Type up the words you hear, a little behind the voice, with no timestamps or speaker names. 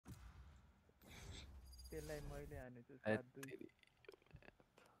त्यसलाई मैले हानेछु 7-2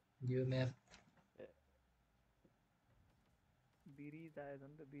 यो म्याप ब्रिज आएछ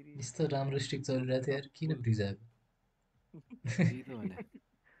नि त ब्रिज यस्तो राम्रो स्ट्रिक चलिरहेको थियो यार किन ब्रिज आएको जिरो भने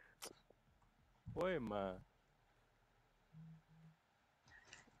ओए मा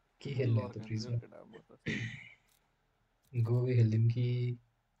के खेल्ने हो त ब्रिजमा गोबे खेल्दिम कि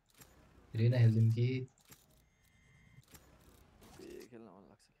रेना खेल्दिम कि खेल्न मन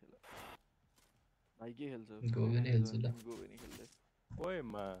लाग्छ खेल भाइ के खेल्छ गोबे नै खेल्छु ल गोबे नि खेल्दै ओए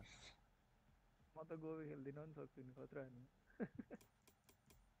मा म त गोबे खेल्दिन नि सक्छु नि खतरा हान्नु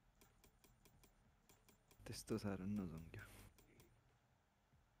त्यस्तो साह्रो नजङ्क्यो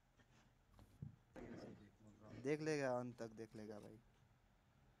देख लेगा अंत तक देख लेगा भाई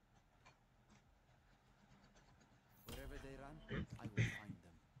Wherever they run, I will find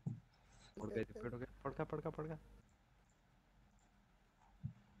them. पड्का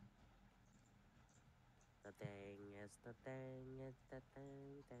The thing is the thing is the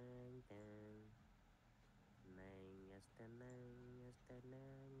thing thing thing. Nang is the nang is the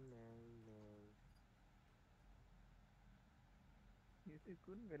nang nang nang. यो चाहिँ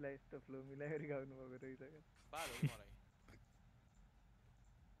कुन बेला यस्तो फ्लो मिलाएर गाउनु भएको रहेछ क्या बाल हो मलाई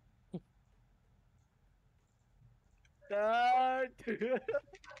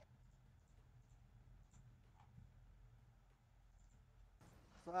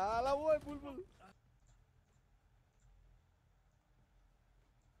साला ओए बुलबुल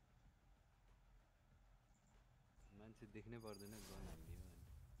मान्छे देख्नै पर्दैन गन हान्ने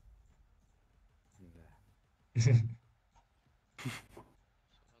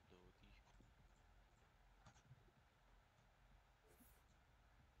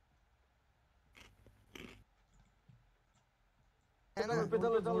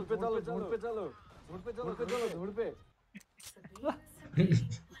झुड पे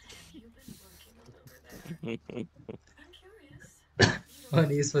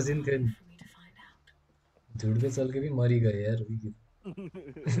अनि यसपछि नि थियो नि झुड पे चल के भी मरी गए यार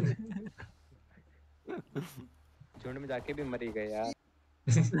झुंड में जाके भी मरी गए यार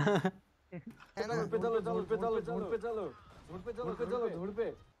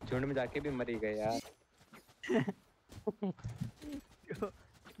झुंड में जाके भी मरी गए यार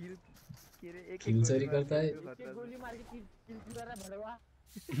किल चोरी करता है गोली मार के किल चुरा रहा भड़वा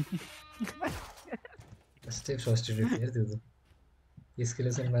स्टेप फ्रस्ट्रेटेड यार त्यो त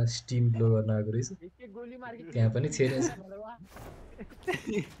एस्केलेसनमा स्टिम ब्लो गर्न आएको रहेछ गोली मार के त्यहाँ पनि छैन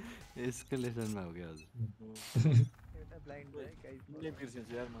एस्केलेसनमा हो क्या हजुर एउटा ब्लाइन्ड भयो गाइस मैले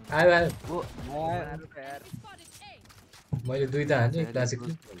बिर्सेछु यार आयो आयो ओ यार मैले दुईटा हाने क्लासिक ओ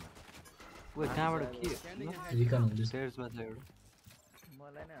कहाँबाट के रिकन हुन्छ स्टेयर्समा छ एउटा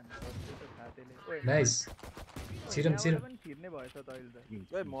मलाई नै हान्नु पर्छ त खातेले ओए नाइस छिरम पनि छिर्ने भएछ त अहिले त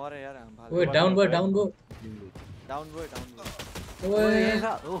ओए मरे यार ओए डाउन गयो ओए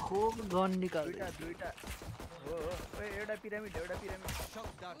ओहो गन निकाल दुईटा हो ओए एउटा पिरामिड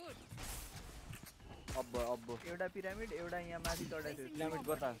अब एउटा पिरामिड एउटा यहाँ माथि चढाइ थियो पिरामिड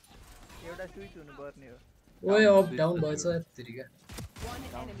कता एउटा स्विच हुनु पर्ने हो ओए अप डाउन भएछ तेरिका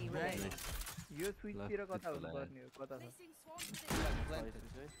यो स्विच तिर कता हुनु पर्ने हो कता छ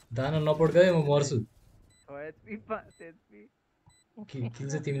दाना नपड्काए म मर्छु 6 एचपी 5 एचपी किल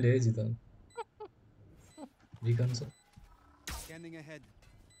चाहिँ तिमीले है जिताउनु रिकन छ Scanning ahead.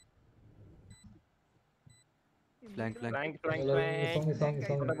 फ्ल्याङ्क फ्ल्याङ्क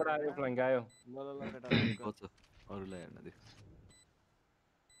सँगै आयो फ्ल्याङ्क आयो ल केटा गछ अरुलाई हेर्न दे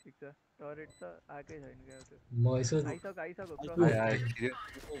ठीक छ टरेट त आकै छैन क्या त्यो म यसो आइसक्यो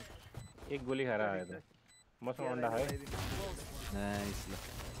एक गोली खाएर आयो त मसँग अन्डा खायो नाइस ल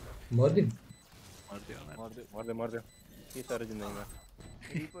मर्दिम मर्दियो के साह्रो जिन्दगीमा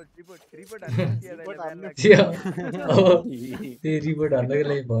रिपोर्ट त्यही रिपोर्ट हान्नको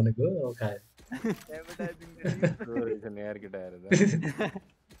लागि भनेको अब खायो यार केटाहरू त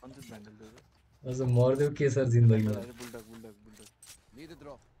अझ मर्दियो के सर जिन्दगीमा Need a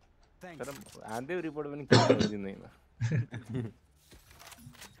drop. Thanks. तर हान्दै रिपोर्ट पनि के साह्रो जिन्दगीमा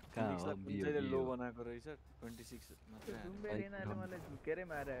कहाँ लो बनाएको रहेछ 26 मात्र रेनाले मलाई झुकेरै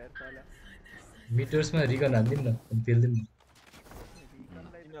मारे यार साला मिटर्समा रिकन हान्दिम न अनि पेल्दिम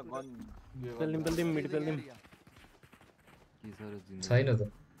पेल्दिम मिड पेल्दिम छैन त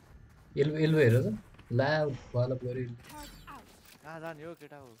एल्बो हेर त ला वाला गरे कहाँ जाने हो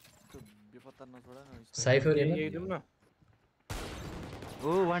केटा हो त्यो बेपत्ता नछोडा न साइफर हेर्न एकदम न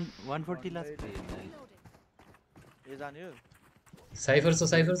ओ 140 लास्ट ए जाने हो साइफर छ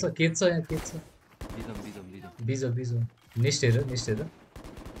केच छ यहाँ केच छ बिजो नेक्स्ट हेर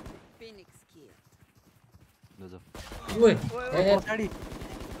ओए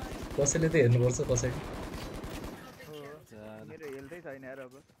कसैले त हेर्नुपर्छ कसैले छैन यार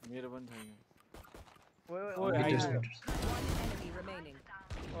अब मेरो पनि छैन ओए Meters, ओए meters. Enemy remaining.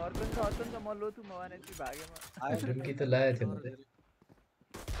 अर्को छ म लोथु म भने ती भागेमा ड्रिम्की त लाएको थियो मैले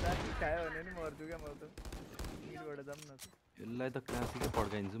राति खायो भने नि मर्छु क्या म त मिडबाट जाम न यसलाई त क्लासिकै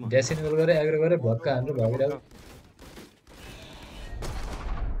पड्काइदिन्छु म ड्यासिन गोल गरे एग्रो गरे भक्का हानेर भागिरहेको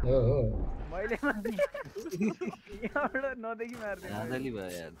हो हो मैले यहाँबाट नदेखि मार्दै धाँधली भयो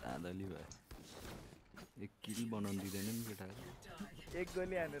यार धाँधली भयो एक किल बनाउनु दिँदैन नि केटाहरू एक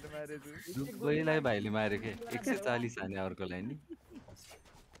गोली हानेर मारेछु दुबईलाई भाइले मार्यो के 140 हाने अर्कोलाई नि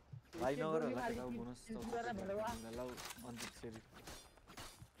भाइ नगर होला केटा बोनस त लाउ अन्त सेरी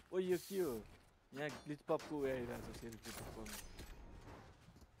ओ यो के हो यहाँ ग्लिच पपको उयो आइरहेको छ सेरी पप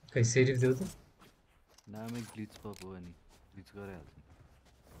खै सेरिफ देऊ त नामै ग्लिच पप हो अनि ग्लिच गराइहाल्छ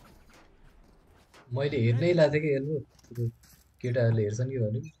मैले हेर्नै लाथे कि हेर्नु केटाहरूले हेर्छन् कि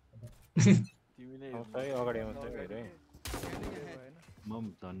भने तिमीले अगाडि आउँछ हेरे म पनि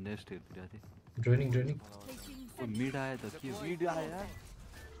झन् नेक्स्ट हेरिरहेको थिएँ ड्रोनिङ ड्रोनिङ ओ मिड आयो त के हो मिड आयो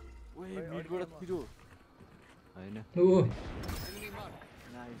ओए मिडबाट तिरो होइन ओ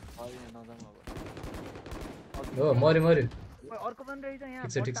नाइस भाइ नजाम अब हो मर्यो मर्यो ओए अर्को पनि रहेछ यहाँ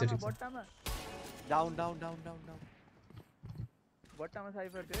ठिक छ, ठिक छ, ठिक छ। बट्टामा down down down down down बट्टामा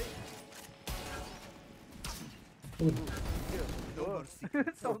साइफर थियो ऊ, है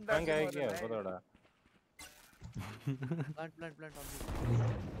कहाँ गयो के हो कताबाट प्लान्ट प्लान्ट प्लान्ट अन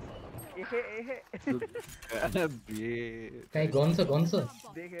एहे एहे कहीँ गन छ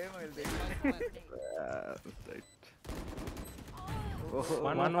देखेँ मैले देखेँ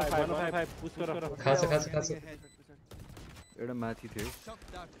 115 पुश गर खाछ एउटा माथि थियो है।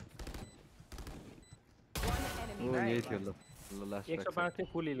 One ओ enemy. यही थियो ल ल लास्ट 105 चाहिँ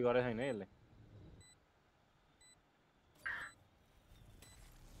फुल हिल गरे छैन यसले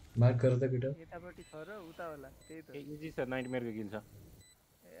मार्क गर त केटा यतापट्टि छ र उता होला त्यही त इजी छ नाइटमेयरको किल छ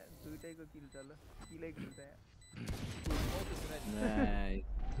ए दुईटैको किल छ ल किलै किल छ यहाँ नाइस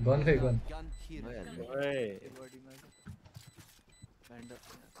गन खै गन Gun here. भइहाल्यो ओए त्यो बडीमा प्लान्ट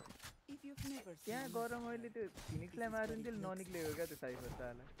If you've never त्यहाँ seen गएर मैले त्यो फिनिक्सलाई मारुन्थेँ ननिक्लेको क्या त्यो साइफर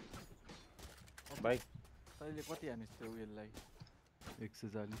चाला भाइ तैँले कति हानिस् त्यो उयोलाई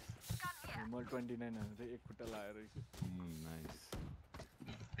 140 मैले 29 हानेर एक खुट्टा लाएर नाइस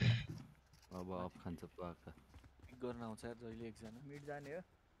अब अफ खान्छ पाका पिक गर्न आउँछ यार जहिले एकजना मिड जाने हो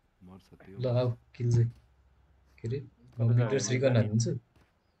मर्छ त्यो ल आऊ किल चाहिँ के अरे म मिटर्स रिकन हालिदिन्छु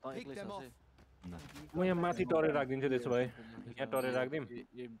तँ एक्लै छ म यहाँ माथि टरे राखिदिन्छु त्यसो भए यहाँ टरे राखिदिउँ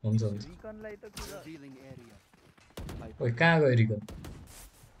हुन्छ हुन्छ रिकनलाई त कुरा Revealing area. ओइ कहाँ गयो रिकन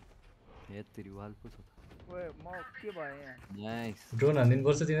हेत्तेरी वाल पो छ त ओए म के भयो यहाँ नाइस ड्रोन हानिदिनु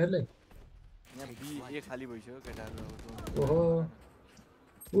पर्छ तिमीहरूले यहाँ बी ए खाली भइसक्यो केटाहरू ओहो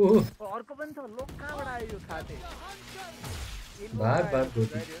ओहो ओ, अर्को पनि छ लोक कहाँबाट आयो यो खाते भाग भाग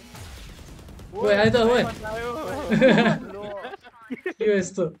गोटी ओइ आइ त ओइ लो के हो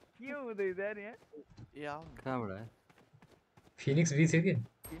यस्तो के हुँदैछ यार यहाँ ए आऊ कहाँबाट आयो फिनिक्स बी थियो कि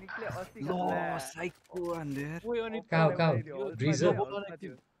फिनिक्सले अस्ति ल साइको हान्देर कहाँ हो ब्रिज हो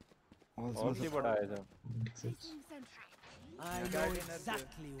हल्सीबाट आएछ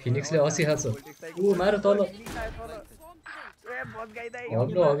फिनिक्सले 80 खान्छ ऊ मार तल ए बस गाइदाइ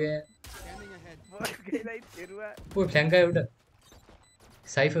हग्नु हगे Scanning ahead. बस गाइदाइ तेरुवा ओ फ्ल्याङ्का एउटा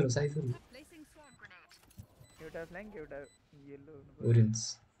साइफर हो placing swarm grenade? एउटा फ्ल्याङ्क एउटा येलो ओरेन्ज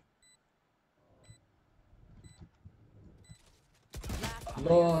Last ल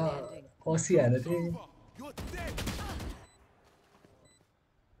player standing. 80 हाने थिएँ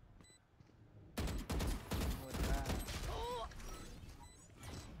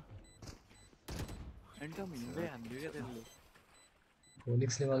एन्टम हिँड्दै हान्दियो क्या त्यसले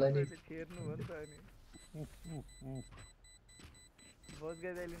फिनिक्सले मलाई नि फेर्नु हो नि त अनि बस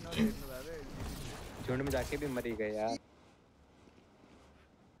गाइदाइले नफेर्नु भएको झुंड में जाके भी मरी गए यार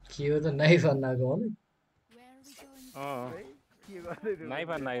के हो त नाइफ हान्नाको हो नि Where are we going? है के गर्दै थियो नाइफ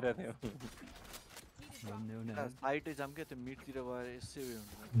हान्न आइरहेको थियो भन्ने हो नि साइटै जाम क्या त्यो मिडतिर गएर यसै उयो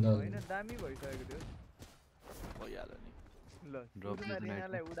हुन्छ ल होइन दामी भइसकेको थियो भइहाल्यो नि ल Drop सुरुमा the night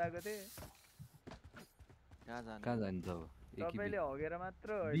रिनालाई उडाएको थिएँ कहाँ जाने कहाँ जान्छ अब तपाईँले हगेर मात्र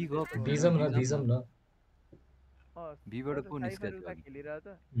बी गएको बिजम न बीबाट को निस्केछ उता खेलिरहेछ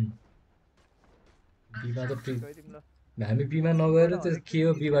बीमा त प्रि गइदिउँ ल हामी बीमा नगएर त्यो के हो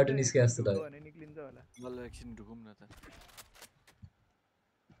बीबाट निस्के जस्तो लाग्यो भने निक्लिन्छ होला बल्ल एकछिन ढुकौँ न त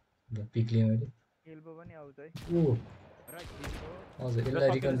ल पिक लिएँ मैले एल्बो पनि आउँछ है ओ हजुर यसलाई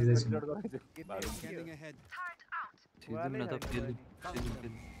रिकन दिँदैछु म। Scanning ahead. छिर्दिउँ न त पेल्नु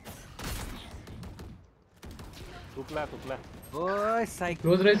थुक्ला थुक्ला ओइ साइक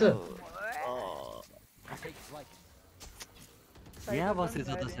क्लोज रहेछ यहाँ बसेछ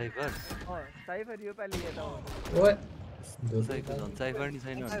त साइफर साइफर यो पालि यता हो ओए साइफर झन् साइफर नि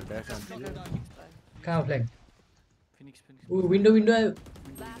छैन भने ड्यास हान्छ कहाँ फ्ल्याग फिनिक्स फिनिक्स ऊ विन्डो विन्डो आयो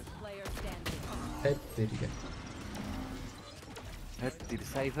Last player standing. हैट तेरिका हेत्तेरी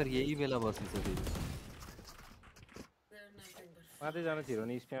साइफर यही बेला बसेछ फेरि माथि जान छिरो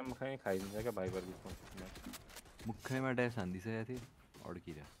नि स्प्याम खाइदिन्छ क्या भाइबर बिचमा मुखैमा ड्यास हान्दिसकेको थिएँ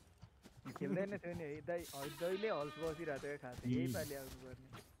अड्किरा खेल्दैन थियो नि है दाइ जहिले हल्स बसिरहेको थियो खाँदै यही पालि आउनु पर्ने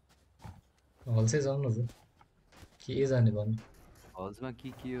हल्सै जाउँ न त के जाने भन्नु हल्समा के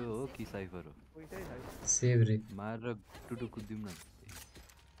हो कि साइफर हो पैसै छैन सेभ रे मारेर टुटु कुद्दिउँ न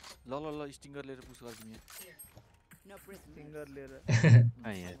ल ल ल स्टिङ्गर लिएर पुस गर्दिउँ यहाँ No prisoners. सिङ्गर लिएर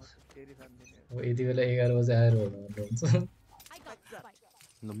कहाँ यहाँ फेरि खान्दिने अब यति बेला 11 बजे आएर भन्नुहुन्छ I got spike.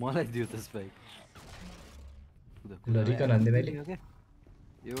 ल मलाई दियो त स्पाइक ल रिकन हान्दै मैले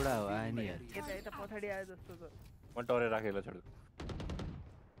एउटा हो आयो नि यार यता यता पछाडि आयो जस्तो छ म टरे राखेर छोड्छु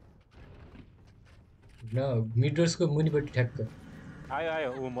न मिडर्सको मुनिपट्टि ठ्याक्क आयो आयो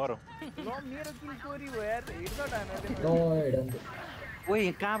ऊ मरो ल मेरो किल चोरी भयो यार हेडसट हानेर ल हेडन्त ओइ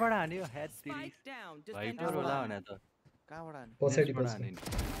कहाँबाट हान्यो हेत्तेरी Spike down. भाइपर होला भने त कहाँबाट हाने पछाडि नेसबाट पछि हान्यो नि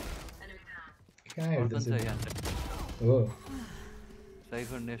कहाँ अर्पण हेर्दैछ छ यहाँ हो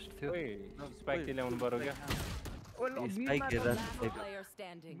साइफर नेस्ट थियो ओइ स्पाइक चाहिँ ल्याउनु पर्यो क्या ओ ल स्पाइक हेर्दा Last player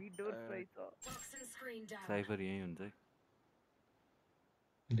standing. मिडोर प्राइस छ साइफर यही हुन्छ है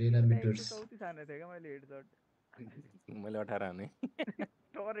लेना मिडर्स 34 हाने थियो क्या मैले हेडसट मैले 18 हाने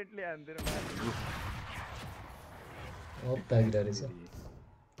टरेटले हान्दिएर अब तागिरा रहेछ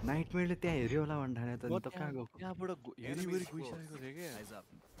नाइटमेयरले त्यहाँ हेऱ्यो होला भने ठाने त त कहाँ गएको त्यहाँबाट हेरिवरि गइसकेको थियो क्या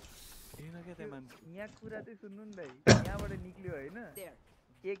थिएन क्या त्यहाँ मान्छे यहाँ कुरा चाहिँ सुन्नु नि दाइ यहाँबाट निक्ल्यो होइन There.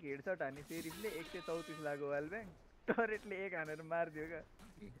 एक हेडसट हाने सेरिफले 134 लाग्यो वाल ब्याङ टरेटले एक हानेर मारिदियो क्या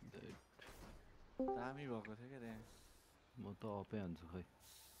दामी भएको थियो क्या त्यहाँ म त अपै हान्छु खै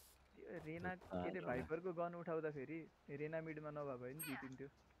त्यो रेना के अरे भाइपरको गन उठाउँदाखेरि रेना मिडमा नभए भयो नि जितिन्थ्यो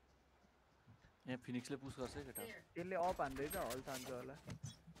यहाँ फिनिक्सले पुस गर्छ है केटा त्यसले अप हान्दैछ हल्स हान्छ होला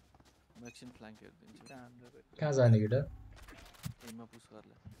म एकछिन फ्ल्याङ्क हेरिदिन्छु कहाँ हान्छ फेरि कहाँ जाने केटा एमा पुस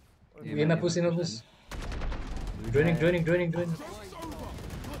गर्ला एमा पुस ड्रोनिङ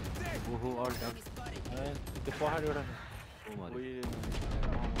ओहो अल्ट त्यो पहाड एउटा ओ मरे ओइ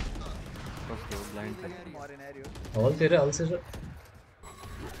कस्तो ब्लाइन्ड मरेन यार यो हल्सेर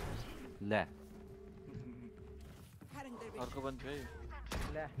ल्या अर्को पनि थियो है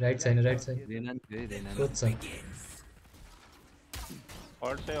ल्या राइट छैन रेना थियो है रेना क्लोज छ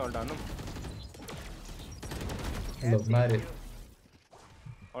अल्ट चाहिँ अल्ट हानु ल मारे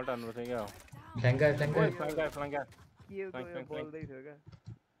अल्ट हान्नु चाहिँ क्या हो फ्ल्याङ्का ओइ फ्लाङ्का फ्लाङ्का के हो यो बोल्दै थियो क्या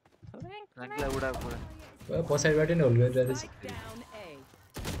फ्ल्याङ्कलाई उडा पुरा पछाडिबाट नि होल गरिरहेको रहेछ Spike down A.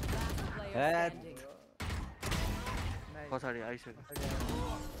 Last player standing. पछाडि आइसक्यो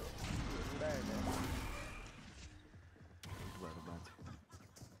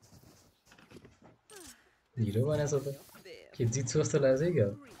हिरो बनाएछ त के जित्छु जस्तो लाग्छ है क्या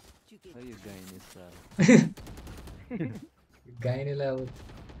खै यो गाइने साल गाइनेलाई अब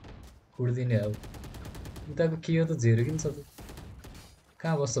कुर्दिने अब उताको के हो त झेरो किन छ त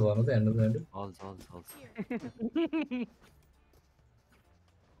कहाँ बस्छ भन्नु त ह्यान्डल हल्स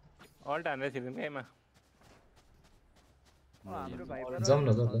अल्ट हान्दै छिर्दिउँ क्या एमा हाम्रो भाइपर जाउँ न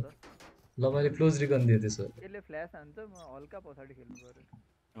त ल मैले क्लोज रिकन दिएँ त्यसो यसले फ्ल्यास हान्छ म हल्का पछाडि खेल्नु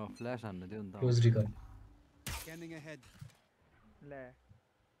पर्यो फ्ल्यास हान्नु थियो नि त क्लोज रिकन Scanning ahead. ल्या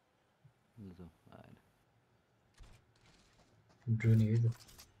ल जाउँ आएन ड्रोनी है त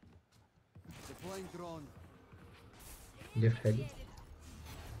Deploying drone. लेफ्ट खालि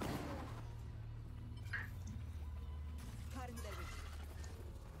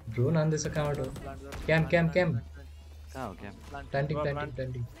ड्रोन हान्दैछ कहाँबाट क्याम्प कहाँ हो क्या प्लान्टिङ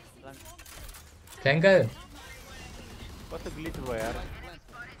फ्ल्याङ्क आयो कस्तो ग्लिच भयो यार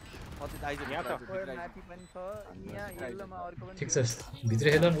कति आइसक्यो यहाँ त माथि पनि छ यहाँ येल्लोमा अर्को पनि ठिक छ भित्र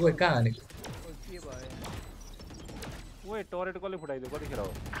हेर्नु ओ कहाँ हानेको के भयो ओए टरेट कसले फुटाइदियो कतिखेर हो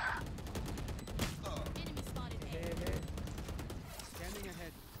Scanning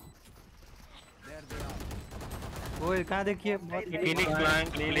ahead. There they are. ओए कहाँ देखिए क्लिनिक फ्लाङ्क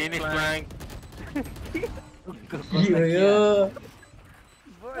के हो यो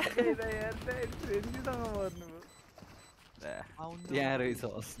बस्दै यार फ्रेन्डसँग मर्नु त्यहाँ रहेछ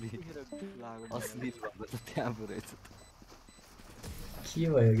असली लाग्यो असली भन्दा त त्यहाँ पो रहेछ के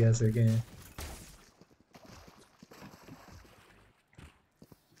भयो ग्यास हो क्या यहाँ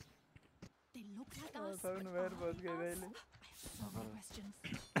They look like us. सक्नु भएर बस गइरहेले Questions.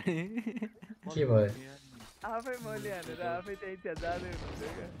 के भयो आफै मैले हानेर आफै त्यही त्यहाँ जाँदै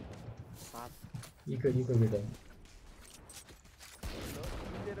हुनुहुन्थ्यो क्या इको केटा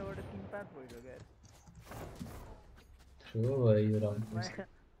 5 भइसक्यो यार थ्रो भयो यो राउन्ड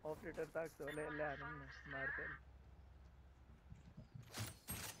अपरेटर ताक्छ होला यसले हारौँ न मार्छ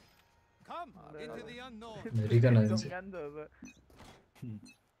Come into the unknown. रिकन हान्छ ढुङ्गान त अब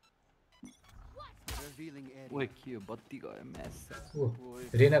Revealing area. ओए के हो बत्ती गयो म्याच ओ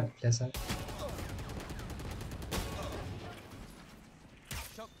रेना फ्ल्यास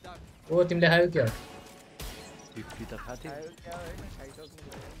Shock dart. ओ तिमीले खायो क्या 50 त खाथ्यो खायो क्या होइन खाइसक्नु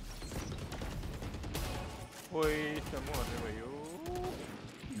भयो ओइ समूहहरु भयो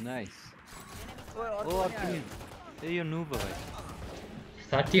नाइस ओए ओ अर्को पनि तिमी ए यो नुब हो भाइ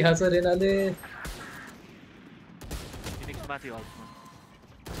 60 खान्छ रेनाले फिनिक्स माथि हल्समा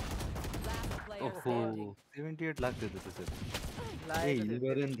Last player ओहो standing. 78 लाग्थ्यो त त्यसरी ए लागेको हिल थियो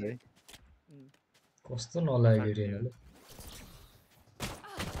गऱ्यो नि त है कस्तो नलाग्यो रेनाले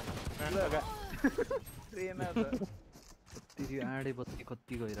रेना त कति आडे बत्ती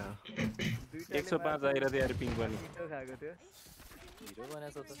कति गइरह 105 आइरहेको थियो यार पिङ पनि मिठो खाएको थियो हिरो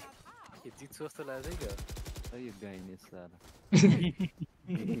बनाएछ त के जित्छु जस्तो लाग्छ है क्या है यो गाइने सारा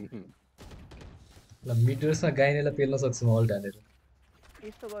ल मिडर्समा गाइनेलाई पेल्न सक्छु म अल्ट हानेर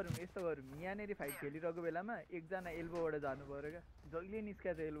यस्तो गरौँ यहाँनिर फाइट खेलिरहेको बेलामा एकजना एल्बोबाट जानु पर्यो क्या जहिले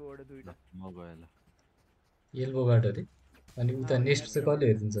निस्किया छ एल्बोबाट दुईटा म गएँ ल एल्बोबाट रे अनि उता नेक्स्ट चाहिँ कसले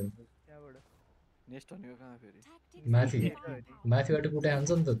हेरिदिन्छ नि त्यहाँबाट नेक्स्ट भनेको कहाँ फेरि माथिबाट कुटाइ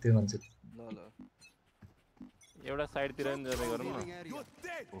हान्छ नि त त्यो मान्छे ल ल एउटा साइडतिर नि जाँदै गरौँ न Revealing area. You're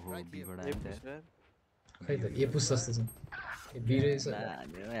dead. ओहो Right here. बीबाट ए आइन्छ पुस्टर खै त एपुस जस्तो छ ए बिरे छ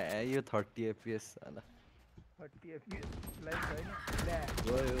यो 30 fps साला 30 FPS लाइक छैन ल्या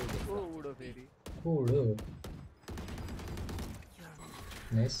गयो ओ उडो फेरि कोड हो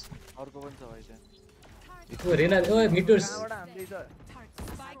नाइस अर्को पनि छ भाइ त्यहाँ ओ रेना ओ मिडर्स कहाँबाट हान्दै छ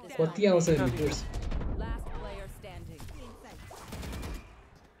Spike down. कति आउँछ मिडर्स Last player standing.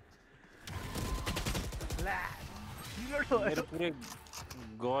 ल्या मेरो पुरै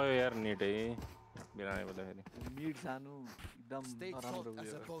गयो यार नेट है बिरानै बोल्दाखेरि मिड जानु एकदम Stay नराम्रो taut as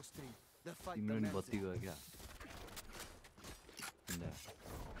उयो a bowstring. The fight तिम्रो नि demands बत्ती it. गयो क्या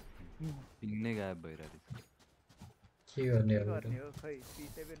पिङ नै गायब भइरहेको के गर्ने अब गर्ने हो खै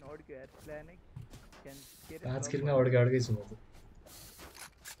 37 अड्क्यो यार प्लानै के अरे 5 किलमा अड्कै छु म त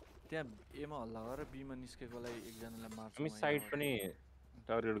त्यहाँ एमा हल्ला गरेर बीमा निस्केकोलाई एकजनालाई मार्छ हामी साइड पनि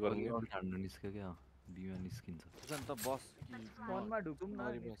टार्गेट गरौँ थियो ठान्नु निस्क्यो क्या बिमा निस्किन्छ झन् त बस कि फोनमा ढुकुम न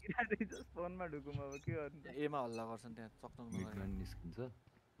अगाडि बस। निस्किरहेछ फोनमा ढुकुम अब के गर्नु त्यहाँ एमा हल्ला गर्छन् त्यहाँ चक्चङ मिडमा नगरी नि निस्किन्छ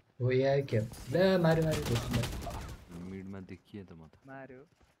हो या क्या ल मारे मिडमा देखिए त म त मार्यो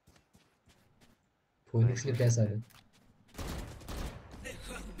फोनिक्सले फ्ल्यास हाल्यो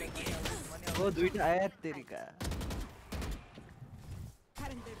ओ दुईटा आया तेरिका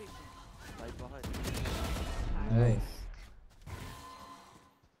भाइ पखाइ नाइस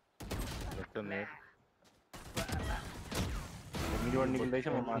जस्तो नेट मिडबाट निक्लिँदैछ म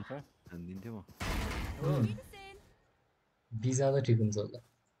मार्छु हान्दिन्थ्यो म बिजा त ठिक हुन्छ होला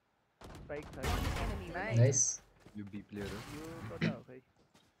स्पाइक छ Enemy नाइस नाइस यो बी प्लेयर हो यो कता हो खै यो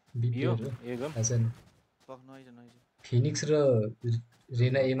बिपिएर एकदम थाहा छैन पख नआइज फिनिक्स र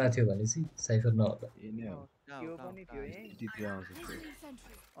रेना एमा थियो भने चाहिँ साइफर नहोला ए नै हो त्यो पनि थियो यहीँ तिर आउँछ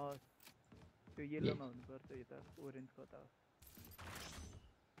त्यो येल्लोमा हुनुपर्छ यता ओरेन्ज कता हो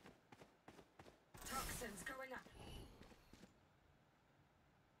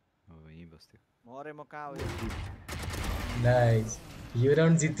अब यहीँ बस्थ्यो मरे म कहाँ हो नाइस यो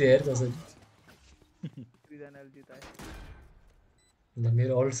राउन्ड जित्यो हेर कसरी दुईजनाले जिताए ल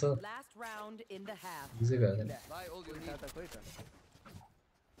मेरो अल्ट छ Last round in the half. बुझेको होला नि Buy all you उल्टा need. त खोइ त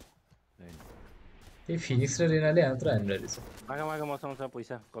होइन त्यही फिनिक्स र रेनाले हात्र हानेर रहेछ मागा मागा मसँग छ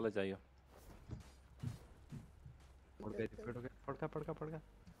पैसा कसलाई चाहियो पड्का पड्का पड्का अब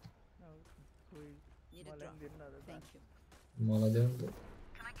खोइ Need a मलाई drop. पनि दिनु न त Thank you. मलाई देऊ नि त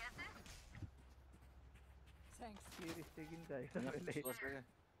Thanks. के रिस्टेकिङ चाहियो तपाईँले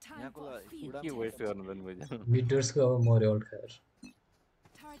Time यहाँको for लागि field. बुढा के वेस्ट गर्नु पनि पैसा मिडर्सको अब मऱ्यो अल्ट खाएर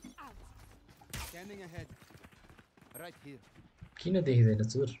Turret out. Scanning ahead. Right here. किन देखिँदैन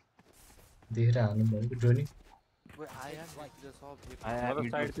चोर देखेर हानु भएको ड्रोनी ओए आया नि त्यो सब एक आया म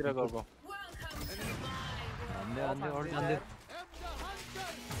त साइडतिर गएको हान्दै हान्दै अल्ट हान्दै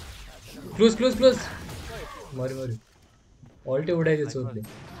क्लोज क्लोज क्लोज मऱ्यो मऱ्यो अल्टै उडाइदियो चोरले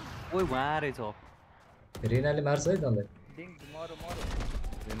ओइ वहाँ रहेछ रेनाले मार्छ है तँलाई डिङ मरो मरो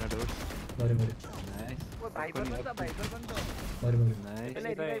रेना डोर मऱ्यो मऱ्यो नाइस ओ भाइपर पनि त भाइपर पनि त मऱ्यो मऱ्यो नाइस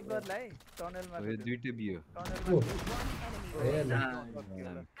यसलाई रिभाइभ गर्ला है टनलमा यो दुईटै बियो टनलमा ओ One enemy.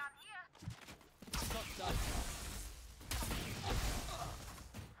 रेनाले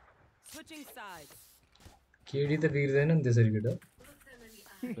Switching sides. KD त बिग्रिँदैन नि त्यसरी केटा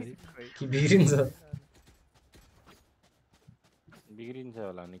कि बिग्रिन्छ बिग्रिन्छ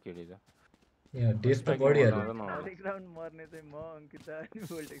होला नि केडी त यहाँ डेथ त बढिहाल्यो हरेक राउन्ड मर्ने चाहिँ म अंकिता अनि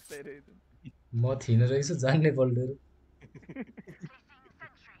भोल्टेक्स आइरहेछु म थिइनँ रहेछु जान्ने पल्टेर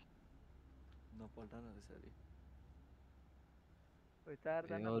नपल्टा न त्यसरी ओइ चार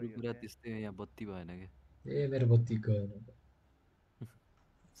जना अरू भयो कुरा क्या। त्यस्तै यहाँ बत्ती भएन क्या ए मेरो बत्ती गएन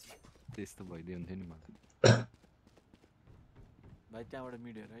त्यस्तो भइदियो हुन्थ्यो नि मलाई भाइ त्यहाँबाट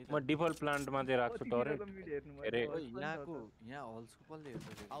मिड हेर है म डिफल्ट प्लान्टमा चाहिँ राख्छु टरेट कतितिरको मिड हेर्नु अरे, भयो ओइ यहाँको यहाँ हल्सको कसले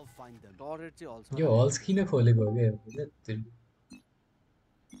हेर्छ I'll find them. टरेट चाहिँ हल्समा यो हल्स किन खोलेको हो क्या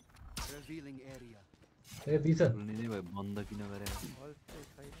Revealing area. ए बी त खोल्ने नै भयो बन्द किन गरे हल्स चाहिँ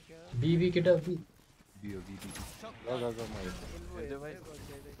छैन क्या बी केटा बी बियो बिबी ल ल ल म हेर्छु। एल्बो हेर्दै भाइ। हेर्दै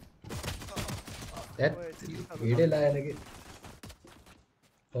बसिरहेको। ह्याट हिँडै लागेन कि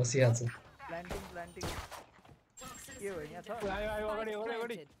बसिहाल्छ प्लान्टिङ प्लान्टिङ के हो यहाँ छ आयो आयो अगाडि अगाडि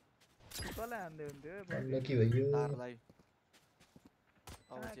अगाडि कसलाई हान्दै हुन्थ्यो अनलकी भयो तारलाई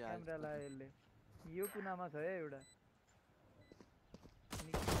अब चाहिँ क्यामेरा लायो यसले यो कुनामा छ है एउटा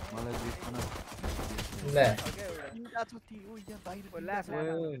मलाई देख्न ला क्या एउटा तिनटा छ ती ओ यहाँ बाहिर ओ लास्ट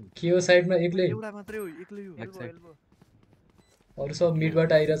के हो साइडमा एक्लै एउटा मात्रै हो एक्लै हो एल्बो एल्बो अरू सब मिडबाट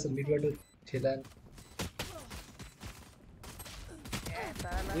आइरहेछ मिडबाट ठेला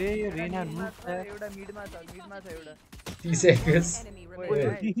ए रेना नुप एउटा मिडमा छ एउटा 30 सेकेन्ड्स Enemy ओइ remaining.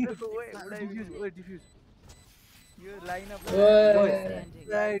 भाइ, त्यसको ओइ उडाइ ओइ डिफ्युज यो लाइन अप ओइ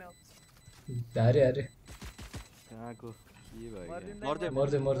हारे हारे कहाँको के भयो मर्दिनु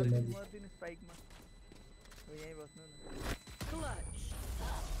मर्दै, मर्दिनु स्पाइकमा ओ यही बस्नु न Clutch.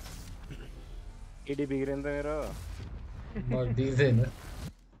 केडी बिग्रेन त मेरो म दिँदैन I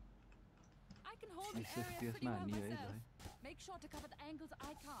can hold an विशेष area त्यसमा pretty well हानी है myself. भाइ Make sure to cover the angles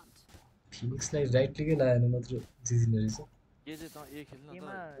I can't. फिनिक्सलाई right क्लिकै लगाएन मात्र जितिने रहेछ के चाहिँ त ए खेल्न त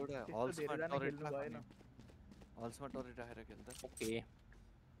केमा एउटा त्यस्तो हल्समा धेरैजना टरेट खेल्नु भएन हल्समा टरेट राखेर खेल त ओके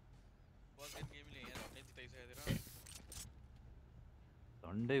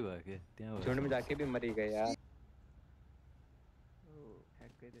झन्डै भयो क्या त्यहाँ झुंड में जाके भी मरी गए यार ओ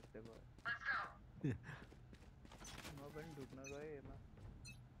ठ्याक्कै त्यस्तै भयो म पनि ढुक्न गएँ यसमा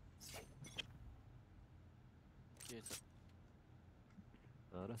के छ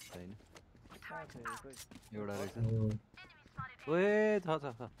तर छैन कहाँ छ यो खोइ एउटा रहेछ ओ ओए छ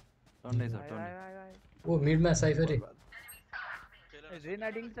टन्नै छ आयो टन्नै आयो आयो आयो ओ मिडमा साइफरे रेना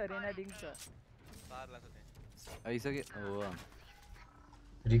डिङ छ आइसक्यो ओ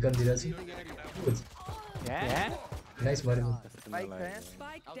रिकन दिइरहेछु नाइस मर्यो स्पाइक छ यहाँ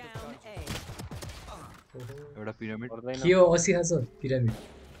Spike down A. एउटा पिरामिड के हो 80 खान्छ पिरामिड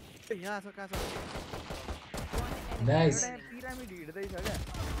यहाँ छ कहाँ छ नाइस एउटा यहाँ पिरामिड हिँड्दैछ क्या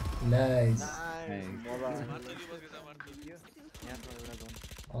नाइस यहाँ छ एउटा गन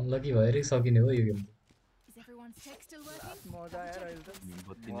अनलकी भएरै सकिने हो यो game Is everyone's tech still working? मजा आयो अहिले त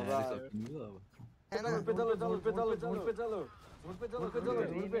बत्ती नआएर सकिनु अब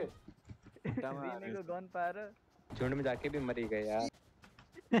रेनेको गन पाएर झुंड में जाके भी मरी गए यार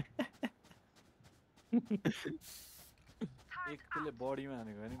एक त्यसले बडीमा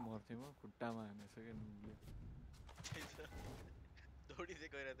हानेको नि मर्थ्यो म खुट्टामा हानेछ क्या नुनले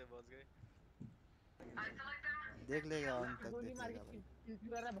देख लेगा अंत तक देख लेगा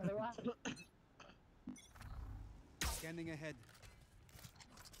भाई Scanning ahead.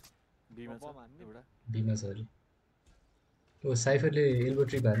 बीमा छ एउटा बीमा छ अरे ओ साइफरले एल्बो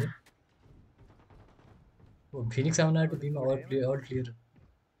ट्रिप हाल्यो ओ फिनिक्स आउन आँट्यो बीमा अल क्लियर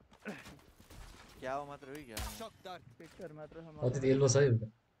क्या हो मात्र हो क्या Shock dart. पिक्चर मात्र छ अझै त एल्बो छ है एउटा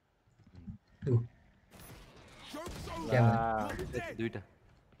ऊ क्यामेरा दुईटा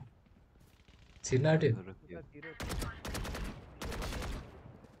छिर्न आँट्यो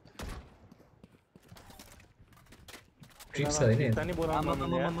ट्रिप छ होइन यहाँ? तनी बोलाउनु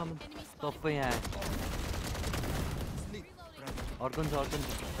न यार सबै यहाँ अर्कन छ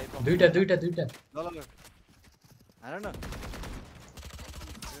दुईटा ल ल ल हान न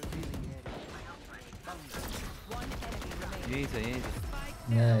One enemy remaining. यही छ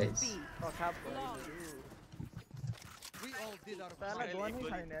nice We all did our साला गनै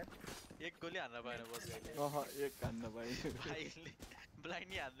छैन यार एक कान्न भाइ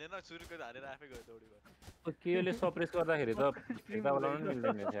केले सप्रेस गर्दाखेरि त फिर्ता बोलाउनु नि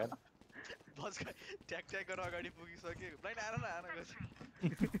मिल्दैन थियो यार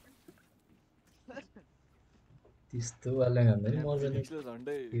त्यस्तो वाला हान्दा नि मजा नै फिनिक्सले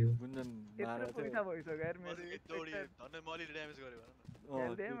झन्डै के हो? गुन्जन त्यत्रो मारेको पैसा भइसक्यो यार मेरो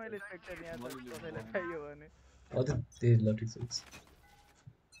खेल्दै मैले स्पेक्टर यहाँ त मलिले कसैलाई चाहियो भने अझै त्यही ल ठिक छ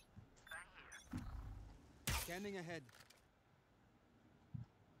scanning ahead.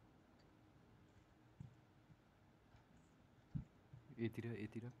 यतिर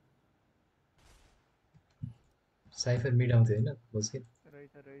साइफर मिड आउँथ्यो हैन बस्के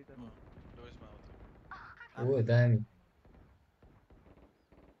रहेछ डोर्समा आउँथ्यो ओ दामी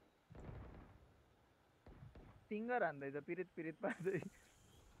सिङ्गर हान्दैछ पिरित पार्दै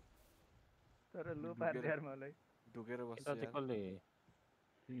तर लो पार्दै यार मलाई ढुकेर बस्छ यता चाहिँ कसले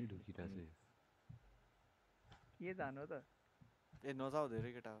ढुकिरहेको छ के जानु त ए नजाऊ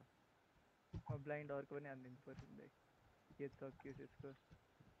धेरै केटा हो म ब्लाइन्ड अर्को पनि हानिदिनु पर्छ के छ के छ यसको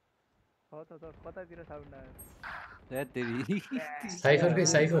त कतातिर साउन्ड आयो तेरी साइफर के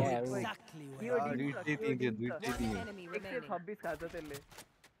साइफर Enemy remaining. 126 खान्छ त्यसले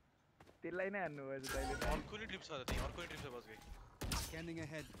त्यसलाई नै हान्नु भएछ तैँले अर्को नि ट्रिप छ त त्यही अर्को नि ट्रिप छ बस गई Scanning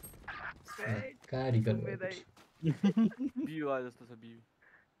ahead. कहाँ रिकल सुम्बे दाइ बिउ आयो जस्तो छ बिउ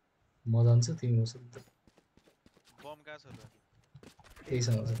म जान्छु तिमी मसँग त बम कहाँ छ त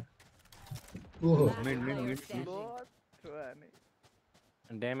त्यहीसँग छ ओहो मिड लो थ्रो हाने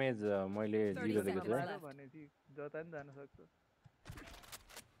ड्यामेज मैले 0 दिएको छु है मारो भनेपछि जता नि जान सक्छ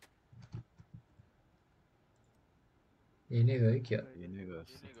यही गयो क्या यिनै गयो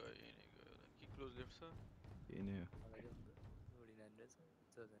यिनै गयो कि क्लोज लेफ्ट छ यिनै हो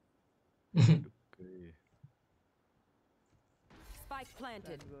Spike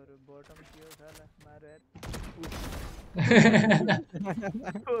planted. गरौ बटम के हो साला मारो यार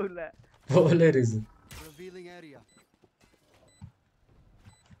ओला बोले रहेछ Revealing area.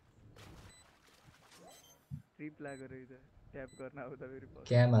 ट्रिप लाग्यो रहेछ ट्याप गर्न आउँदा फेरि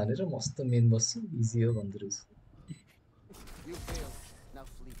क्याम हालेर मस्त मेन बस्छु इजी हो भन्दो रहेछ You failed. Now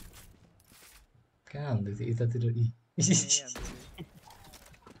flee. कहाँ हान्दै थियो यतातिर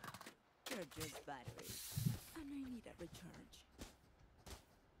They're just batteries. And I need a recharge.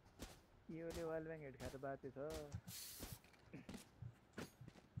 योले wall bang head खाएर बाते छ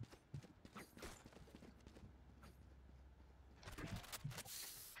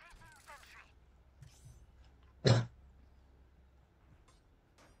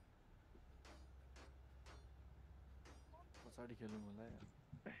पछाडि खेल्नु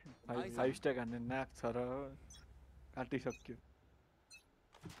मलाई 5 स्ट्याक हान्ने नाक छ र काटिसक्यो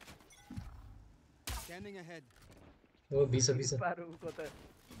Scanning ahead. ओ बिस पारो उको त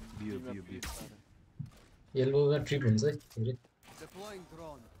बियो येल्लोमा ट्रिप हुन्छ है हेरे Deploying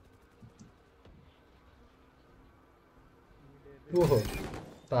drone. ओहो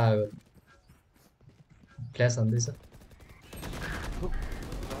पागल फ्ल्यास हान्दैछ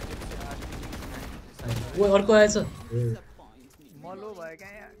ओ अर्को आएछ मलो भयो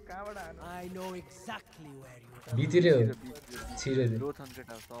कहाँबाट हानु I know exactly where you are. भितिरै हो छिरेर लो छन्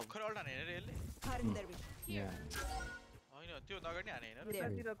केटा सब भर्खर अल्ट हाने रे यसले यहाँ होइन त्यो नगर्ने हाने हैन र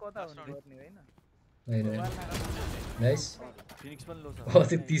त्यतातिर कता हुनु पर्ने होइन हैन नाइस फिनिक्स पनि लो छ हो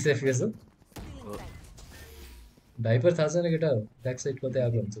त्यो 30 एफपीएस हो भाइपर थाहा छैन केटा ब्याक साइड कतै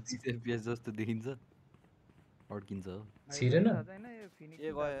आएको हुन्छ FPS जस्तो देखिन्छ अड्किन्छ हो छिरेन थाहा छैन यो फिनिक्स ए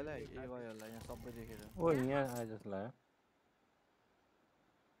गयो होला यहाँ सबै देखेर ओ यहाँ आए जस्तो लाग्यो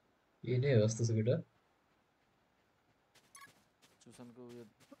ए नै हो जस्तो छ केटा सुसनको उयो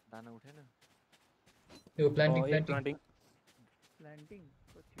दाना उठेन यो planting planting planting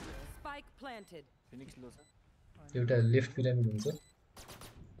Spike planted. Phoenix लो छ एउटा लेफ्ट पिरामिड हुन्छ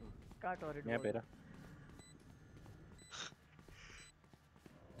कहाँ टरेट यहाँ पेर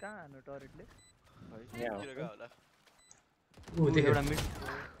कहाँ हानु टरेटले यहाँ तिर गयो होला ऊ देख्यो एउटा मिड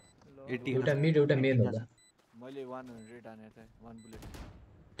 80 एउटा मिड एउटा मेन होला मैले 100 हाने थिएँ 1 बुलेट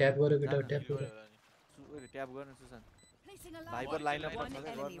ट्याप गर्यो केटा ट्याप गर्यो ट्याप गर्न Susan Placing a भाइपर line up One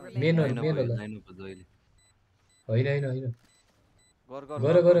enemy main remaining. हो मेन होला लाइन अप जहिले होइन हैन हैन गर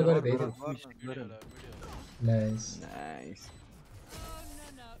गर भेट nice nice Oh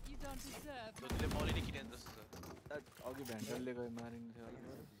no, you don't deserve. त्यसले मौली नै किनेन जस्तो छ अघि भ्यान्डलले गयो मारिनु थियो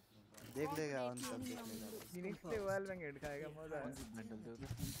देख लेगा अंत तक देख लेगा फिनिक्सले वाल ब्याङ हेड खाएगा मजा आयो भ्यान्डल थियो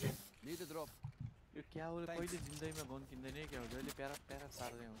Need a drop. यो क्या हो कहिले जिन्दगीमा गन किन्दैन क्या हो जहिले प्यारा प्यारा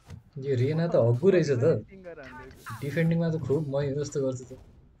सार्दै आउँछ यो रेना त हग्गु रहेछ त सिङ्गर हान्दैछ डिफेन्डिङमा त खुब मै जस्तो गर्छ त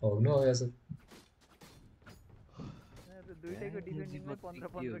हग्नु आएको छ दुईटैको डिफेन्डिङमै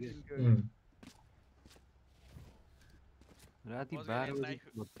 15 किल गयो राति 12 बजे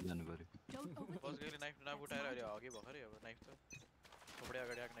बस्नु जानु पर्यो बस गइले नाइफ उठाएर अहिले हगे भर्खरै अब नाइफ त थोपडे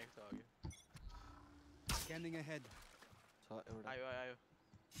अगाडि आएको नाइफ त हग्यो Scanning ahead. छ एउटा आयो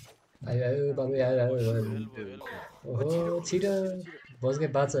आयो बाबु आयो ओहो छिटो बस्के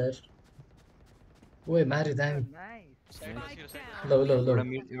बाचा यार ओए मारे दामी नाइस ल एउटा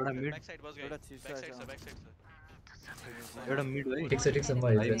मिड बैक साइड बस गयो एउटा बैक चिज साइड छ बैक साइड छ एउटा मिड है ठिक छ म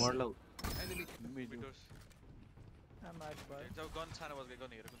भाइ हेर्छु मर्लौ Enemy. मिडोर्स मार्च भयो जब गन छाना बस गयो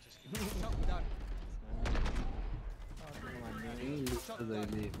गन हेर कुन छ स्किल Shot down.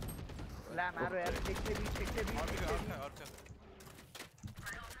 ला मारो यार 120 और क्या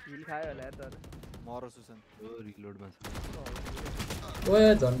हिल खायो होला यार तर मरो सुसन रिलोडमा छ ओए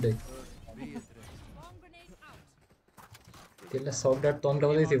झन्डै त्यसलाई सकडाट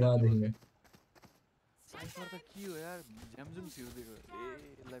तन्काउँदै थियो उहाँदेखि साइफर त के हो यार ज्यामजुम छिर्दिएको ए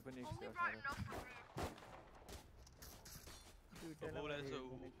यसलाई पनि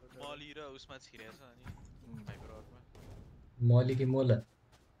 118 मली र उसमा छिरेछ अनि फाइबर आउटमा मली कि मोला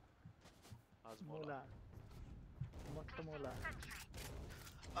आज मोला मस्त मोला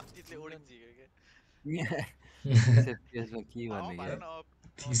अतिले ओडिन जिग्यो के त्यसमा के भन्ने भन न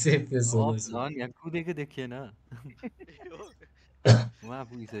थिसे पेस हो झन् यहाँ कुदेको देखिएन उहाँ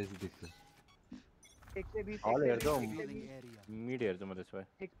पुगिसकेको देख्छ 120 हल हेर्छौ 120 मिड हेर्छु म त्यसो भए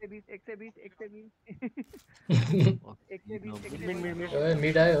 120 ओए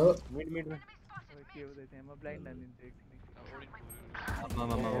मिड आयो हो मिड के हुँदैछ म ब्लाइन्ड हान्दिन्छु एकछिन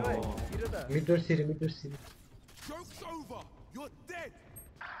मिड र सिरी Joke's over. You're dead.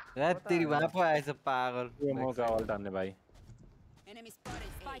 तेरी वहाँ पो आएछ पागल के मौका अल्ट हान्ने भाइ Enemy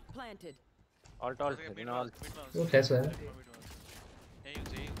spotted. Spike planted. Alt herein alt ओ फ्ल्यास भयो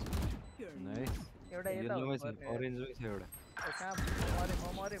नाइस एउटा यता येल्लोमै छ पर्ने। ओरेन्जमै छ एउटा कहाँ म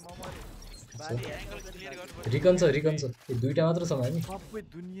मरे बाली एंगल क्लियर गर्नु रिकन छ यो दुईटा मात्र छ हामी सबै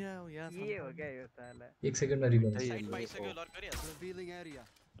दुनिया यहाँ के हो क्या यो साला 1 सेकेन्डमा रिकन छ साइड पाइसक्यो लर गरिहाल्छ Revealing area.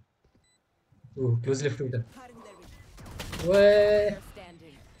 ओ क्लोज लेफ्ट उता Cutting their reach. ओए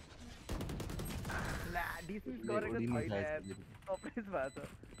Standing. ला डिसमिस गरेको छैन यार सरप्राइज भएको छ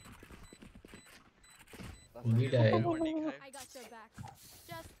मिड आयो I got your back.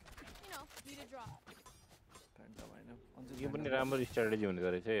 Just, need a drop. यो पनि राम्रो स्ट्र्याटेजी हुने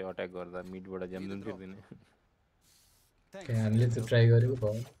रहेछ है अट्याक गर्दा मिडबाट ज्यामजुम तिर्दिने हामीले त ट्राई गरेको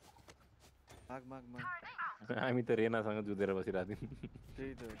भयो माग हामी त रेनासँग जुधेर बसिरहेको थियौँ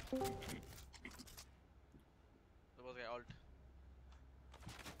त्यही त अल्ट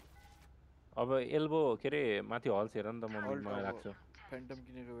अब एल्बो के अरे माथि हल्स हेर नि त म मिडमा राख्छु फ्यान्टम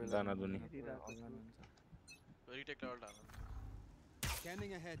किनेको बेला दाना दुनी रिटेक अल्ट हाल्नु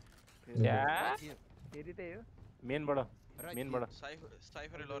Scanning ahead. फेरि त्यही हो मेनबाट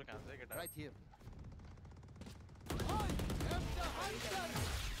साइफर लर खान्छ केटा Right here.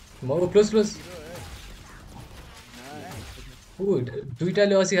 मगो क्लोज ओ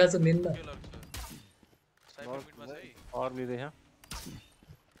दुईटाले 80 खान्छ मेनमा के लर छ साइफर मिडमा छ है और लिँदैछ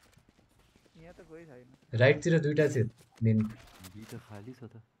यहाँ त कोही छैन राइटतिर दुईटा थियो मेन दुईटा खाली छ त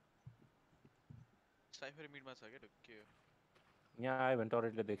साइफर मिडमा छ के ढुक्के हो यहाँ आयो भने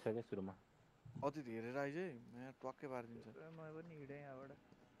टरेटले देख्छ क्या सुरुमा अति धेरै आइज है यहाँ टक्कै पारिदिन्छ म पनि हिँडेँ यहाँबाट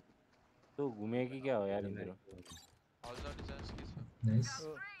त्यो घुमे कि क्या हो यार यिनीहरू हजुर चान्स के छ नाइस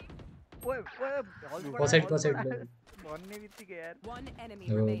ओए पछाडि भन्ने बित्तिकै यार One enemy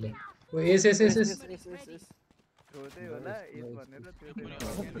हो remaining. ओ एस हो त्यही होला यस भनेर त्यो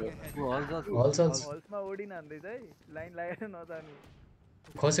हल्समा ओडिन हान्दैछ है लाइन लागेर नजाने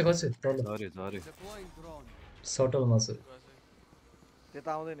खसे तल झरे Deploying drone. सटलमा छ त्यता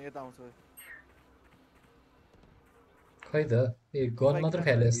आउँदैन यता आउँछ खै त ए गन मात्र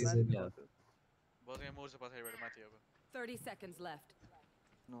खाइला जस्तो छ बस यहाँ मोर्छ पछाडिबाट माथि अब 30 seconds left.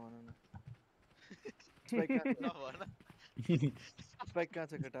 नभन नभन स्पाइक कहाँ छ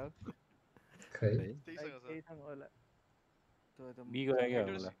केटा हो खै त्यहीसँग होला त्यो त बी गयो क्या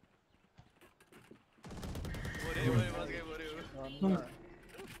होला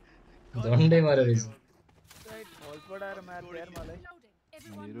झन्डै मारेर रहेछ हल्सबाट आएर मार्छ यार मलाई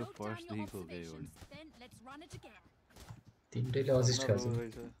मेरो फर्स्टदेखिको हो क्या यो तिनटैले असिस्ट खान्छ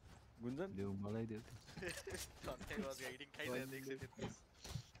रहेछ गुन्जन देऊ मलाई देऊ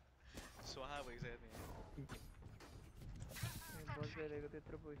स्वाहा भइसक्यो बसिरहेको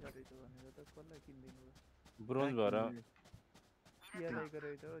त्यत्रो पैसा रहेछ भनेर त कसलाई किनिदिनु भयो ब्रोन्ज भएर चिया दाइको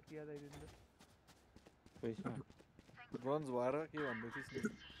रहेछ हो चिया दाइदिनु पैसा ब्रोन्ज भएर के भन्दै थिइस् नि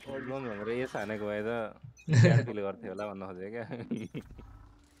ब्रोन्ज भनेर यस हानेको भए त फिल गर्थ्यो होला भन्न खोजेँ क्या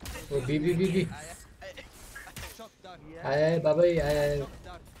ओ बी Shot down. आए बाबै आए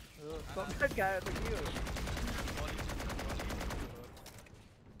कम्प्लिट गायो त के हो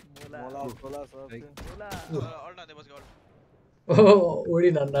मोला मोला खोला सब मोला अल्ट हान्दै बस्यो अल्ट ओ ओडी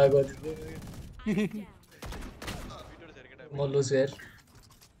नन्न आएको भिडियो धेरै केटा म लुज यार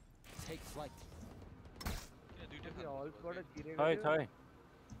Take flight. दुईटा हल्सबाट छिरेको छै थियो। छै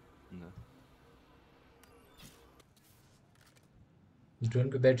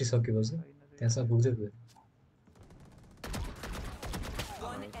ड्रोनको ब्याट्री सकिएपछि त्यहाँसम्म पुग्दै पुग्यो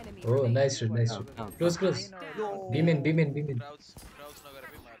One enemy हो remaining. नाइस क्लोज बिमेन क्राउच नगरे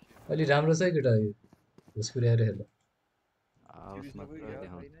पनि मार्थ्यो अलि राम्रो छ है केटा यो भोजपुरी आएर हेर्दा हाउस मात्र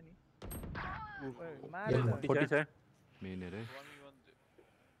देखाउँ होइन नि ओए मार Yellow. त 40 छ मेन रे 1v1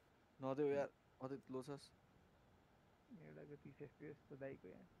 नदेऊ यार अझै लो छस् एउटाको 30 FPS त दाइको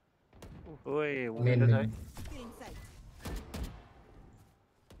यहाँ ओए Main, उभिन्छ main. Feeling sight.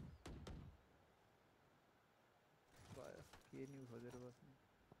 भयो के न्यु खोजेर बस्ने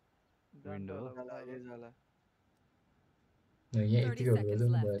Window. जान्छ होला जाला उता ए अब। जाला यहाँ 30 यतिको seconds भयो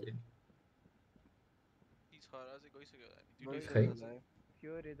left. अहिले ती छरा चाहिँ गइसक्यो होला नि दुइटै गइसक्यो गइसक्यो। होला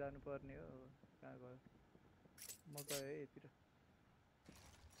त्यो रे जानुपर्ने हो अब कहाँ गयो म गएँ है यतिर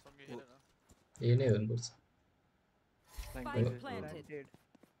सँगै हेर न यही नै हुनुपर्छ फ्ल्याङ्क Spike भइरहेछ। planted. प्लान्टेड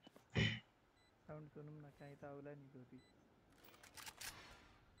साउन्ड सुनौँ न काहीँ त आउला नि धोती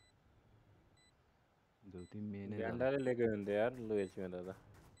धोती मेनै ग्यान्डाले लिएको हुन्थ्यो यार लो एचपीमा दादा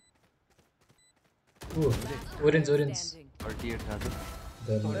ओरेन्ज Player ओरेन्ज standing. 38 थाहा छ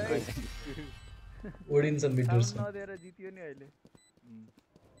ओडिन्छ मिड साउन्ड डोर्समा नदिएर जित्यो नि अहिले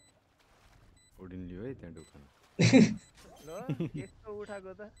ओडिन लियो है त्यहाँ ढुक्कन ल यस्तो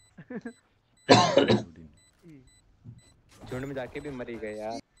उठाएको त ओडिन इ झुंड में जाके भी मरी गए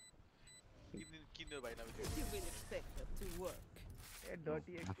यार किन्नु भएन भने You will expect them to work. ए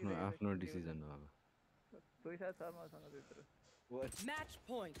डटी आफ्नो आफ्नो डिसिजन हो अब पैसा छ मसँग त्यत्रो Match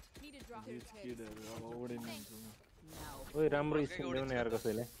point. Need a drop. These kidहरू अब ओडिन हुन्छ म। Now. ओए राम्रो स्किन ल्याउने यार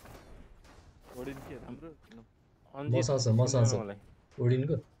कसैले ओडिन के राम्रो मसँग छ मसँग छ मलाई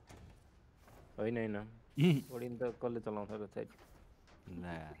ओडिनको होइन होइन ओडिन त कसले चलाउँछ र चाहिँ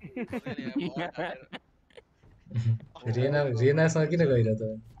ला रेनासँग किन गइरह त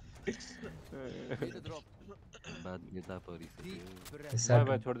Need a drop. बाध्यता परिसक्यो Deep breath. भाइ साट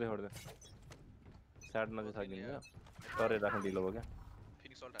भाइ छोड्दै छोड्दै साट्न चाहिँ सकिन्छ तरै राख्नु ढिलो भयो क्या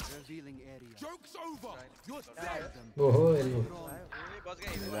फिनिक्स अल्ट हाल्छ Revealing area. Jokes over You're dead. Them. ओहो एल्बो ए बस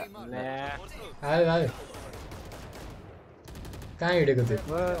गए ल्या आयो आयो कहाँ हिँडेको त्यो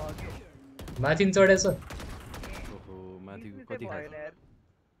माथि नि चढेछ ओहो माथिको कति भएन खान्छ यार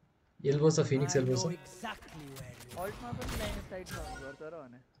एल्बो छ फिनिक्स एल्बो छ Exactly where you अल्टमा पनि लाइन अफ साइड छ गर्छ र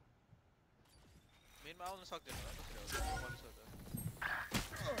भने मेनमा आउन सक्दैन होला कसरी आउँछ मलाई सोध्दा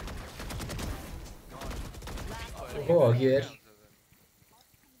ओहो अघि यार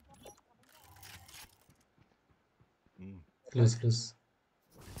क्लोज क्लोज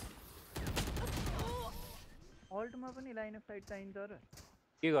अल्टमा पनि लाइन अफ साइड चाहिन्छ र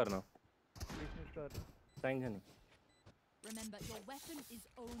के गर्न बिजनेस गर्न चाहिन्छ नि Remember, your weapon is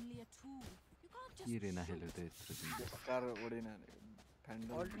only a tool. You can't just के रेना खेल्यो त यत्रो दिन कार ओडिन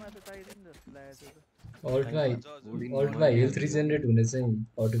फ्यान्डल अल्टमा त चाहिँदैन जस्तो लागेको छ अल्टमा हेल्थ रिजेनरेट हुने चाहिँ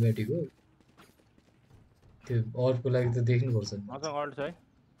अटोमेटिक हो त्यो अल्टको लागि त देख्नुपर्छ नि मसँग अल्ट छ है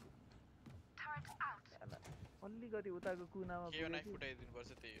अलिकति उताको कुनामा के नाइफ पुगेँ फुटाइदिनु पर्छ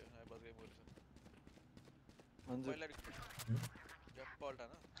त्यही हो बस गए मोर्छ हुन्छ पहिला गप्प अल्टा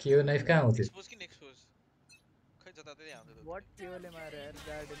न के हो नाइफ कहाँ आउँथ्यो एक्सपोज कि एक्सपोज खै जताततै आउँछ त वाट केओले मारे यार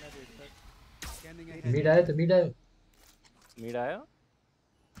गार्डनर हेड्छ scanning ahead. मिड आयो त मिड आयो मिड आयो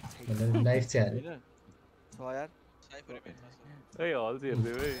भनेर नाइफ चाहिँ हाल्यो छ यार साइफर मेनमा छ ओइ हल्स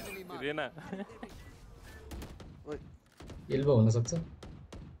हेर्दै ओइ रेना एल्बो हुनसक्छ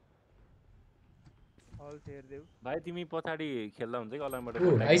हल्स हेर्देऊ भाइ तिमी पछाडि खेल्दा हुन्छ कि अलाइनबाट ओ,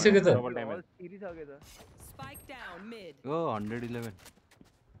 आइसक्यो त। डबल ड्यामेज हल्स छिरिसक्यो त Spike down mid. ओ 111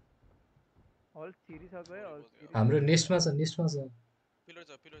 हल्स छिरिसक्यो है हल्स हाम्रो नेस्टमा छ पिलर छ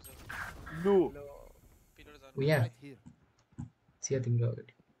लु पिलर ऊ जानु यहाँ Right here. चिया तिम्रो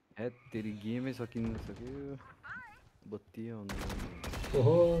अगाडि हेत तेरी गेमै सकिन सक्यो बत्ती आउनु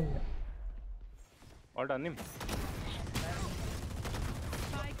ओहो अल्ट हान्ने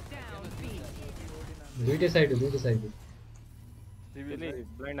Spike down B. दुईटै साइड हो त्यसले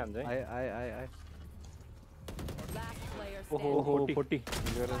ब्लाइन्ड हान्छ है आइ आइ आइ आइ Last player ओहो standing. 40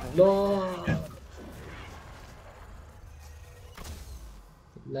 ल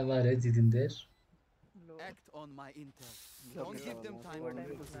ल मारे जितिन्छ यार Act on my intel. Don't give them time. Over time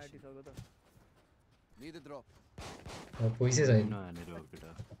पुग्न आँटिसक्यो त Need a drop. पैसै छैन नहानेर हो केटा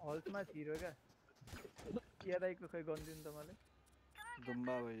हल्समा छिर्यो क्या यादाइको खै गनिदिनु त मलाई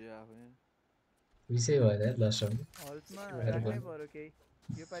दुम्बा भइयो आफै पैसै भएन यार लास्ट राउन्ड हल्समा अरे राख्नै वाह। पर्यो केही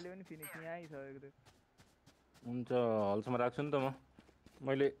योपालि पनि फिनिक्स यहीँ छ एकदम हुन्छ हल्समा राख्छु नि त म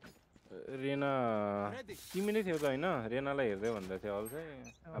मैले रेना Ready. तिमी नै थियौ त होइन रेनालाई हेर्दै भन्दै थियो हल्स है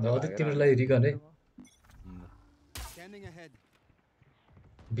अझै तिम्रो लागि रिकन है Scanning ahead.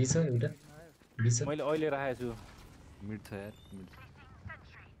 बी छ एउटा बी छ मैले अहिले राखेको छु मिड छ यार मिड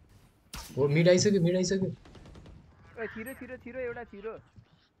हो मिड आइसक्यो ओए छिरो छिरो छिरो एउटा छिरो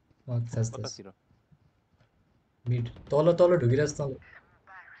कतातिर मिड तल ढुकिरहेछ तल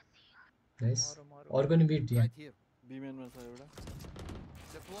नाइस मरो मरो अर्को नि मिड यहाँ Right here. बिमेनमा छ एउटा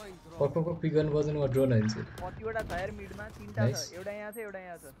Deploying drone. पक्क पिक गर्नु पर्दैन म ड्रोन हान्छु कतिवटा छ यार मिडमा तीनटा Nice. छ एउटा यहाँ छ एउटा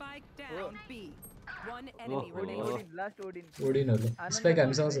यहाँ छ Spike down B. One enemy Oh. Odin remaining. Odin last Odin Odin होला आनन्द स्पाइक छ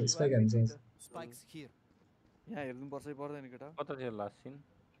हामीसँग छ है, स्पाइक वान हामीसँग मिड छ Spikes here. यहाँ हेर्नु पर्छ कि पर्दैन केटा कता थियो लास्ट सिन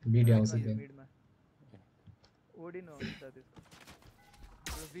मिड आउँछ मिडमा त्यहाँ मिडमा ओडिन हुन्छ त्यसको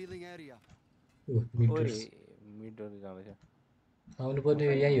Revealing area. ओ मिड ओए डोर्स मिडर जाँदैछ आउनु पर्ने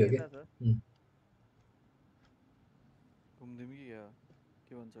स्पाइक यही हो यता क्या छ घुम्दिम कि क्या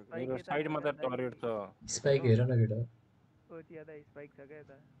के भन्छ स्पाइक मेरो यता साइडमा छ त टरेट छ स्पाइक हेर न केटा ओ त्यहाँ स्पाइक छ क्या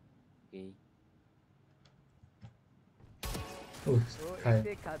यता केही ओ हो खायो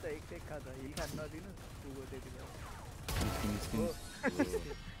एक खा त हिल खान नदिनु पुगो त्यति बेला निस्किन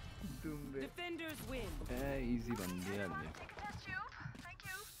डुम्बे Defenders win. A easy भनिदिइहाल्ने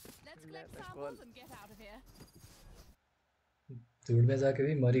Let's collect samples and get out of here. धूल में जाके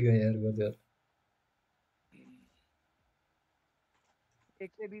भी मरी गए यार वो यार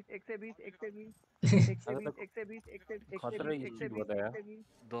 120 120 120 आज त 120 120 खतरा स्पिड बताया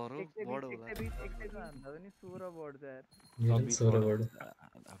डरो बढ होला 120 भन्दा पनि 16 बढ्छ यार मेरो पनि 16 बढो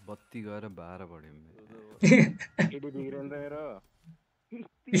बत्ती गएर 12 बढ्यो मेरो एडी बिग्रेन त मेरो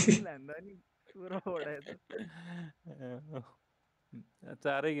 3 हान्दा नि 16 बढायो त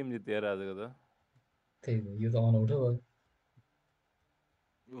चारै गेम जित्यो यार आजको त त्यही हो यो त अनौठो भयो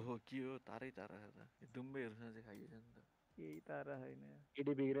ओहो के हो तारै तारा छ त डुम्बेहरूसँग चाहिँ खाइएछ नि त केही तारा छैन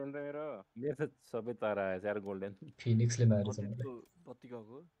एडी बिग्रेन त मेरो त सबै तारा आएछ यार गोल्डन फिनिक्सले मारेछ मलाई अन्तिमको बत्ती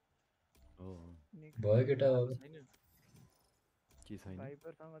गएको हो भयो केटा अब छैन के छैन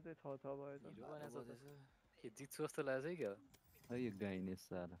भाइपरसँग चाहिँ 6 भयो त हिरो बनाएको छ ए जित्छु जस्तो लाग्छ है क्या है यो गाइने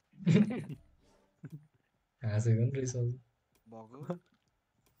सारा हाँसेको नि रहेछ अझ। भएको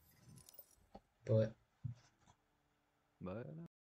भयो भयो